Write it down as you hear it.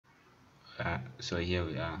So here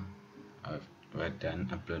we are. We're done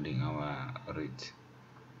uploading our reads.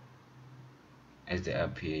 As the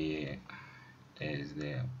up here, there is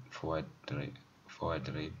the forward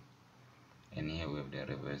read, and here we have the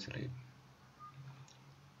reverse read.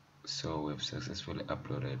 So we've successfully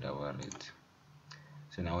uploaded our read.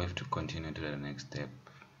 So now we have to continue to the next step,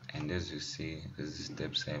 and as you see, this is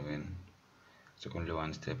step 7. So only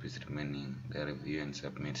one step is remaining, the review and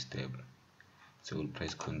submit step. So we'll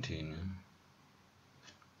press continue.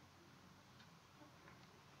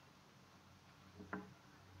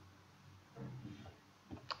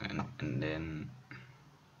 And then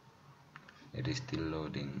it is still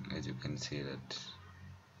loading. As you can see that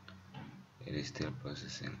it is still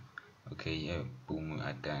processing. Okay, yeah, boom, we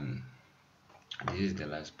are done. This is the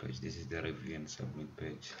last page. This is the review and submit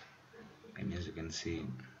page, and as you can see,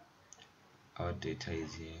 our data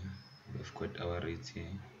is here. We've got our reads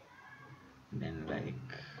here, and then like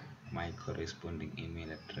my corresponding email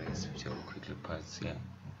address, which I will quickly pass here.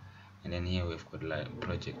 And then here we've got like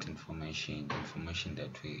project information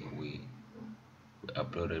that we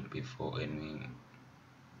uploaded before and we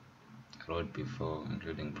wrote before,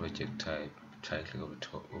 including project type, title of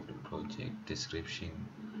the project, description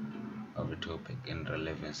of the topic, and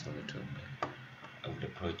relevance of the topic of the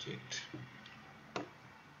project.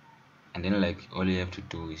 And then like all you have to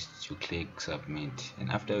do is to click submit, and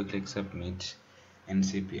after you click submit,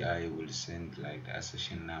 NCBI will send like the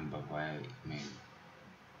accession number via email.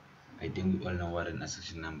 I think we all know what an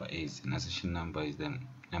accession number is. An accession number is the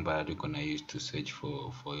number that you're gonna use to search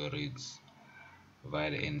for your reads via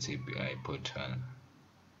the NCBI portal.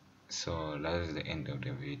 So that is the end of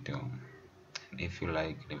the video. If you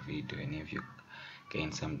like the video and if you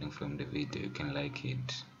gain something from the video, you can like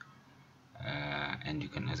it, and you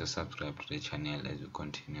can also subscribe to the channel as we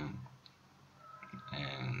continue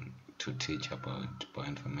to teach about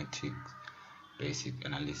bioinformatics basic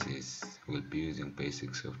analysis. We'll be using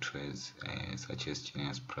basic softwares such as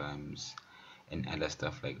Genius Primes and other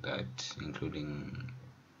stuff like that, including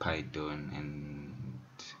Python and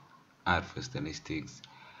R for statistics.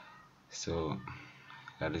 So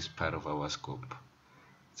that is part of our scope.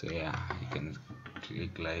 So yeah, you can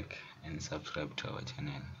click like and subscribe to our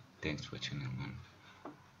channel. Thanks for tuning in.